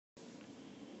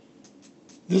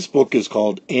This book is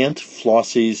called Aunt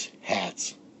Flossie's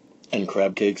Hats and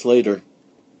Crab Cakes Later.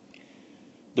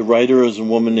 The writer is a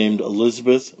woman named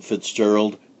Elizabeth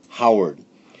Fitzgerald Howard.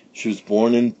 She was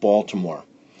born in Baltimore.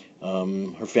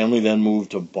 Her family then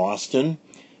moved to Boston,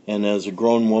 and as a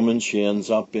grown woman she ends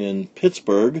up in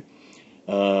Pittsburgh,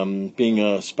 being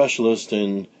a specialist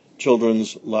in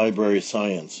children's library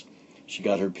science. She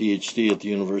got her PhD at the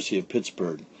University of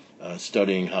Pittsburgh,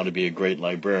 studying how to be a great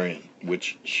librarian,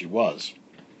 which she was.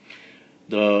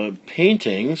 The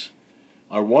paintings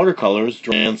are watercolors.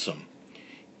 Ransome.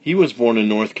 He was born in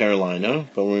North Carolina,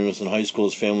 but when he was in high school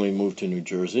his family moved to New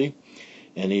Jersey,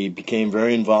 and he became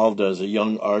very involved as a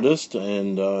young artist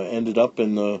and ended up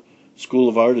in the School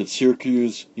of Art at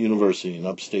Syracuse University in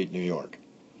upstate New York.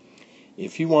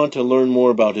 If you want to learn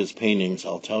more about his paintings,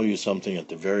 I'll tell you something at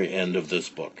the very end of this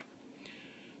book.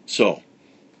 So,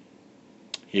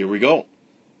 here we go.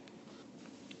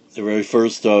 The very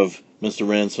first of Mr.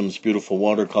 Ransome's beautiful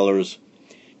watercolors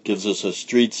gives us a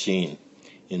street scene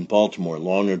in Baltimore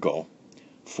long ago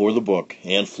for the book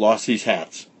Aunt Flossie's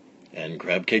Hats and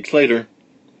Crab Cakes Later.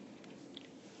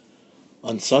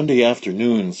 On Sunday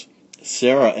afternoons,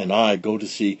 Sarah and I go to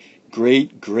see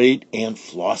Great Aunt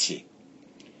Flossie.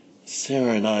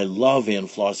 Sarah and I love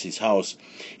Aunt Flossie's house.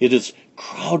 It is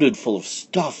crowded full of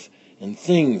stuff and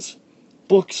things,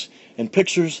 books and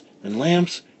pictures and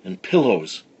lamps and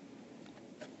pillows,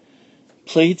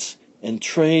 plates and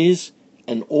trays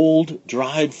and old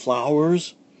dried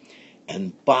flowers,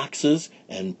 and boxes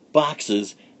and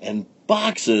boxes and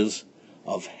boxes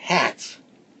of hats.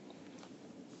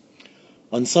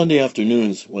 On Sunday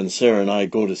afternoons, when Sarah and I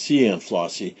go to see Aunt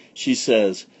Flossie, she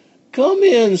says, "Come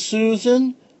in,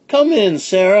 Susan. Come in,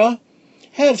 Sarah.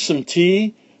 Have some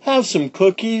tea. Have some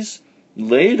cookies.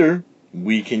 Later,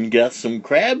 we can get some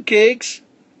crab cakes."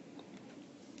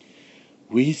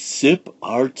 We sip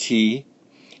our tea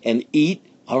and eat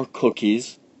our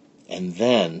cookies, and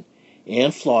then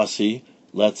Aunt Flossie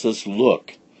lets us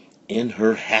look in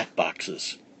her hat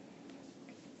boxes.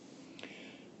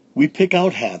 We pick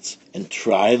out hats and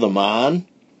try them on.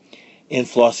 Aunt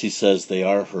Flossie says they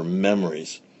are her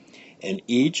memories, and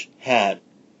each hat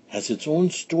has its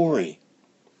own story.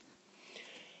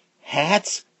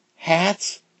 Hats,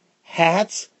 hats,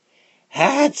 hats,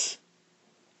 hats!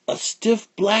 A stiff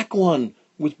black one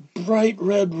with bright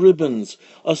red ribbons,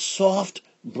 a soft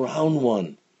brown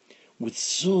one with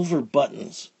silver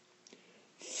buttons,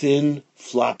 thin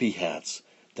floppy hats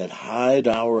that hide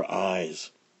our eyes,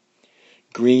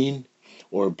 green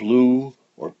or blue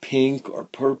or pink or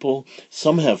purple.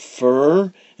 Some have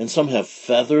fur and some have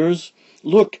feathers.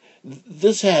 Look,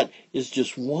 this hat is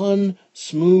just one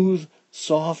smooth,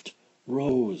 soft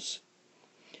rose.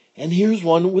 And here's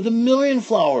one with 1,000,000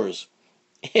 flowers.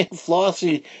 Aunt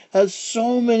Flossie has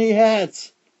so many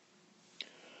hats.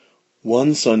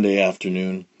 One Sunday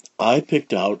afternoon, I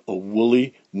picked out a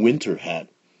woolly winter hat,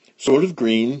 sort of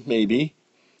green, maybe.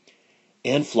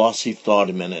 Aunt Flossie thought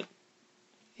a minute.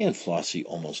 Aunt Flossie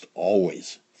almost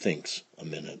always thinks a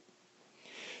minute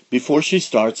before she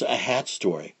starts a hat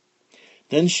story.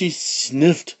 Then she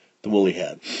sniffed the woolly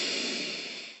hat.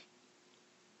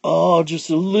 "Oh,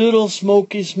 just a little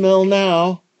smoky smell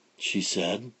now," she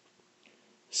said.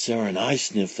 Sarah and I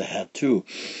sniffed the hat too.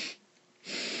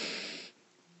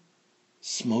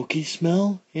 "Smoky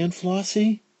smell, Aunt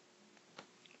Flossie?"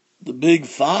 "The big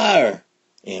fire,"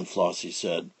 Aunt Flossie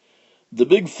said. "The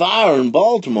big fire in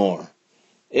Baltimore.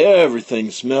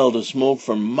 Everything smelled of smoke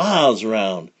for miles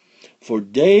around, for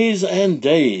days and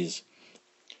days."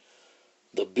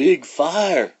 "The big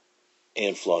fire,"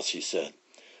 Aunt Flossie said.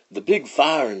 "The big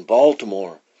fire in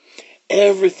Baltimore.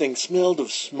 Everything smelled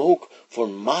of smoke for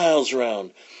miles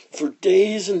around, for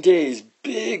days and days.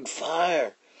 Big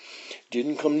fire.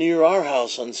 Didn't come near our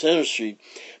house on Center Street,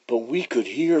 but we could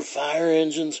hear fire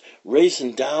engines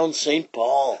racing down St.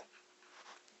 Paul.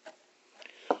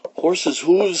 Horses'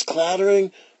 hooves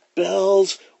clattering,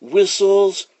 bells,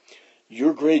 whistles.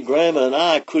 Your great-grandma and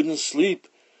I couldn't sleep.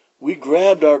 We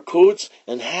grabbed our coats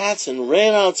and hats and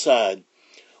ran outside.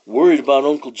 Worried about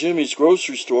Uncle Jimmy's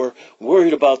grocery store,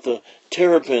 worried about the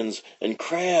terrapins and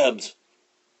crabs.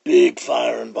 Big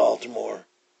fire in Baltimore."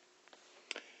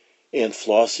 Aunt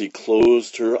Flossie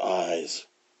closed her eyes.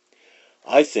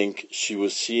 I think she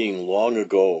was seeing long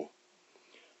ago.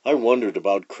 I wondered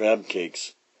about crab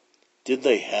cakes. Did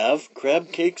they have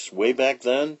crab cakes way back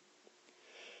then?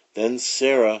 Then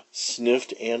Sarah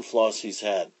sniffed Aunt Flossie's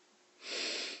hat.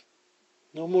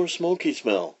 "No more smoky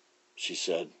smell," she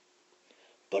said.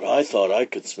 "But I thought I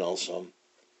could smell some.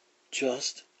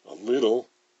 Just a little."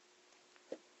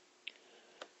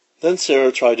 Then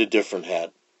Sarah tried a different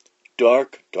hat,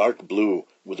 dark blue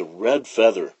with a red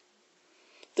feather.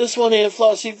 "This one, Aunt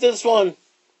Flossie, this one."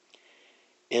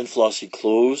 Aunt Flossie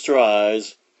closed her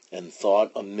eyes and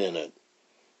thought a minute.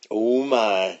 "Oh,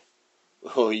 my.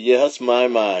 Oh, yes,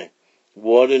 my.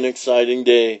 What an exciting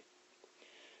day."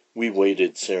 We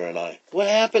waited, Sarah and I. "What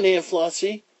happened, Aunt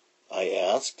Flossie?" I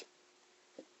asked.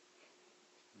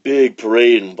 "Big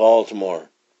parade in Baltimore."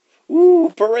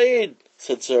 "Ooh, parade,"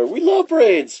 said Sarah. "We love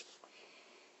parades."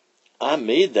 "I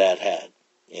made that hat,"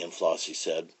 Aunt Flossie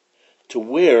said, "to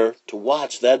wear to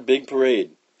watch that big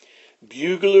parade.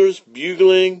 Buglers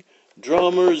bugling,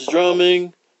 drummers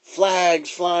drumming,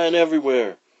 flags flying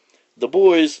everywhere. The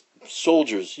boys,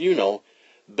 soldiers, you know,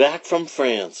 back from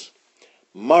France,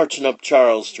 marching up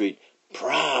Charles Street,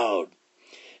 proud.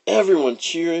 Everyone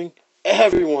cheering,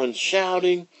 everyone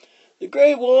shouting. The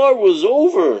Great War was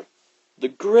over. The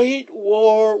Great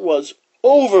War was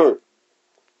over."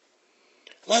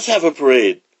 "Let's have a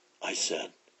parade," I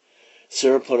said.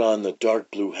 Sarah put on the dark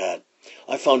blue hat.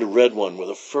 I found a red one with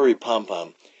a furry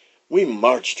pom-pom. We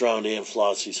marched round Aunt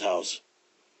Flossie's house.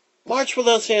 "March with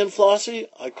us, Aunt Flossie,"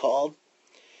 I called.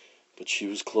 But she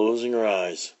was closing her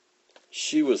eyes.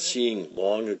 She was seeing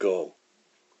long ago.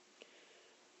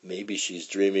 "Maybe she's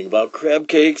dreaming about crab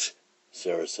cakes,"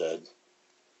 Sarah said.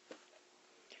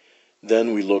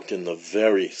 Then we looked in the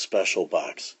very special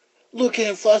box. "Look,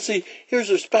 Aunt Flossie, here's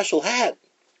her special hat."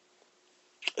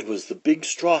 It was the big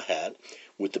straw hat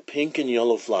with the pink and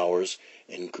yellow flowers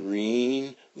and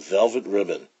green velvet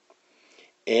ribbon.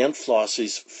 Aunt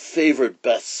Flossie's favorite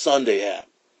best Sunday hat.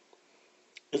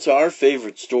 It's our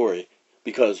favorite story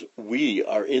because we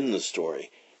are in the story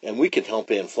and we can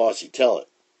help Aunt Flossie tell it.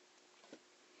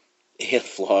 Aunt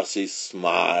Flossie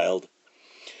smiled.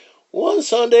 "One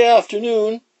Sunday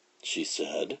afternoon," she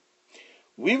said,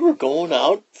 "we were going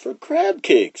out for crab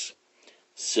cakes.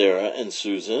 Sarah and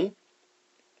Susan."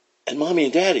 "And Mommy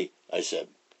and Daddy," I said.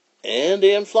 "And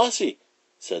Aunt Flossie,"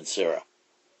 said Sarah.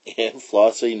 Aunt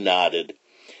Flossie nodded.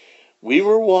 "We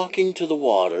were walking to the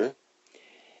water,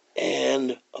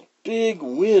 and a big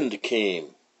wind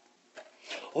came."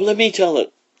 "Oh, let me tell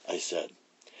it," I said.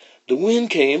 "The wind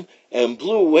came and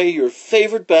blew away your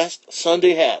favorite best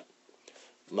Sunday hat."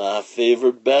 "My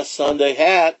favorite best Sunday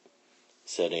hat,"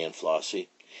 said Aunt Flossie.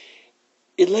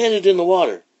 "It landed in the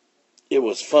water." "It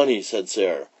was funny," said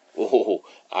Sarah. "Oh,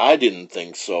 I didn't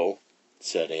think so,"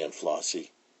 said Aunt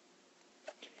Flossie.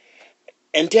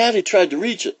 "And Daddy tried to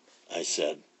reach it," I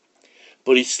said.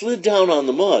 "But he slid down on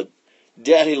the mud.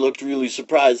 Daddy looked really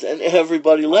surprised, and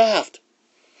everybody laughed."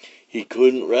 "He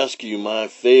couldn't rescue my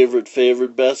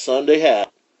favorite best Sunday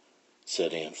hat,"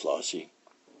 said Aunt Flossie.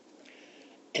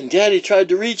 "And Daddy tried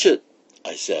to reach it,"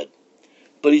 I said.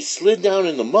 "But he slid down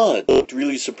in the mud, looked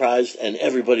really surprised, and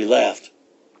everybody laughed."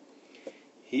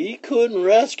 "He couldn't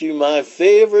rescue my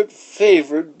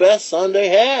favorite best Sunday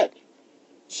hat,"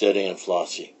 said Aunt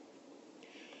Flossie.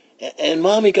 "And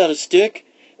Mommy got a stick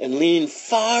and leaned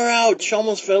far out. She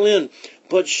almost fell in,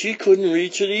 but she couldn't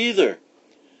reach it either.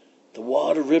 The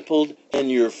water rippled, and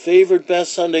your favorite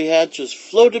best Sunday hat just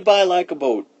floated by like a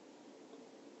boat."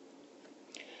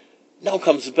 "Now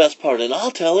comes the best part, and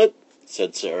I'll tell it,"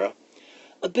 said Sarah.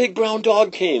 "A big brown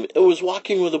dog came. It was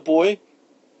walking with a boy."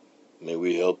 "May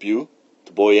we help you?"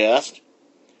 the boy asked.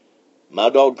 "My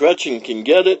dog Gretchen can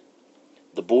get it."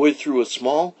 The boy threw a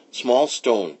small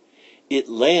stone. It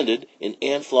landed in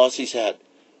Aunt Flossie's hat.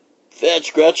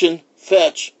 "Fetch, Gretchen,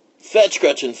 fetch! Fetch,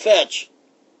 Gretchen, fetch!"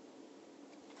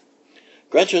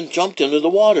 Gretchen jumped into the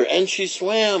water, and she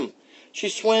swam. She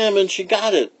swam, and she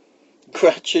got it.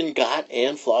 Gretchen got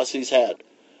Aunt Flossie's hat.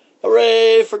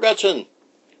 "Hooray for Gretchen!"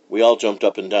 We all jumped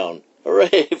up and down.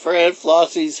 "Hooray for Aunt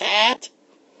Flossie's hat!"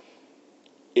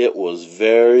 "It was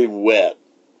very wet,"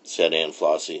 said Aunt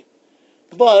Flossie.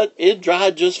 "But it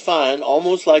dried just fine,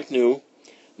 almost like new.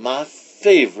 My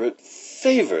favorite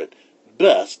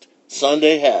best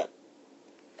Sunday hat."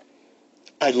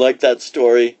 "I like that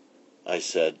story," I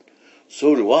said.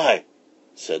 "So do I,"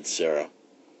 said Sarah.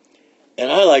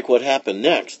 "And I like what happened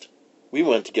next. We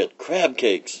went to get crab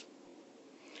cakes."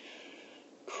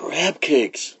 "Crab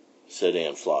cakes," said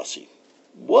Aunt Flossie.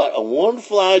 "What a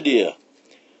wonderful idea.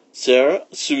 Sarah,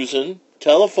 Susan,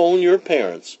 telephone your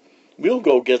parents. We'll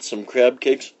go get some crab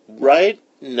cakes right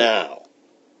now."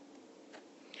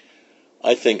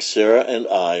 I think Sarah and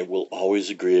I will always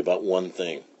agree about one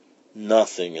thing.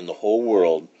 Nothing in the whole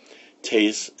world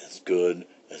tastes as good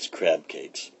as crab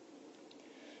cakes.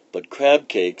 But crab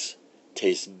cakes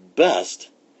taste best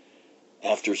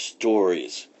after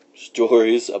stories.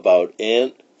 Stories about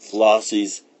Aunt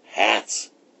Flossie's hats.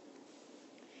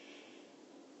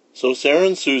 So Sarah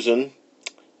and Susan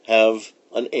have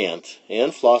an aunt.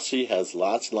 Aunt Flossie has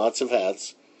lots and lots of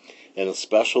hats. and a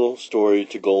special story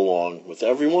to go along with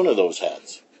every one of those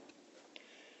hats.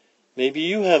 Maybe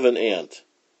you have an aunt,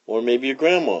 or maybe a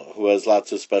grandma who has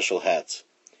lots of special hats.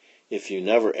 If you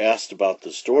never asked about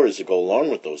the stories that go along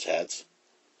with those hats,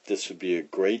 this would be a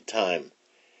great time.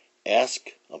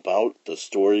 Ask about the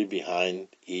story behind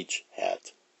each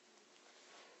hat.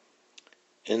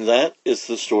 And that is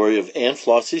the story of Aunt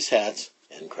Flossie's Hats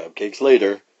and Crab Cakes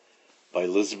Later by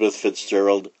Elizabeth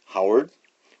Fitzgerald Howard,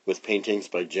 with paintings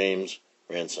by James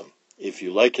Ransome. If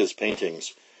you like his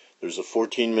paintings, there's a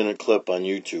 14-minute clip on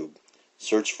YouTube.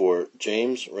 Search for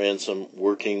James Ransome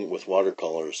working with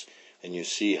watercolors, and you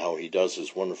see how he does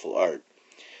his wonderful art.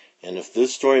 And if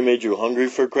this story made you hungry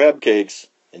for crab cakes,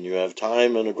 and you have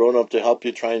time and a grown-up to help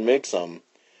you try and make some,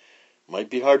 it might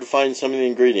be hard to find some of the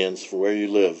ingredients for where you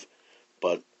live,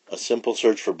 but a simple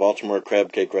search for Baltimore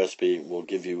crab cake recipe will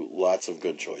give you lots of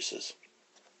good choices.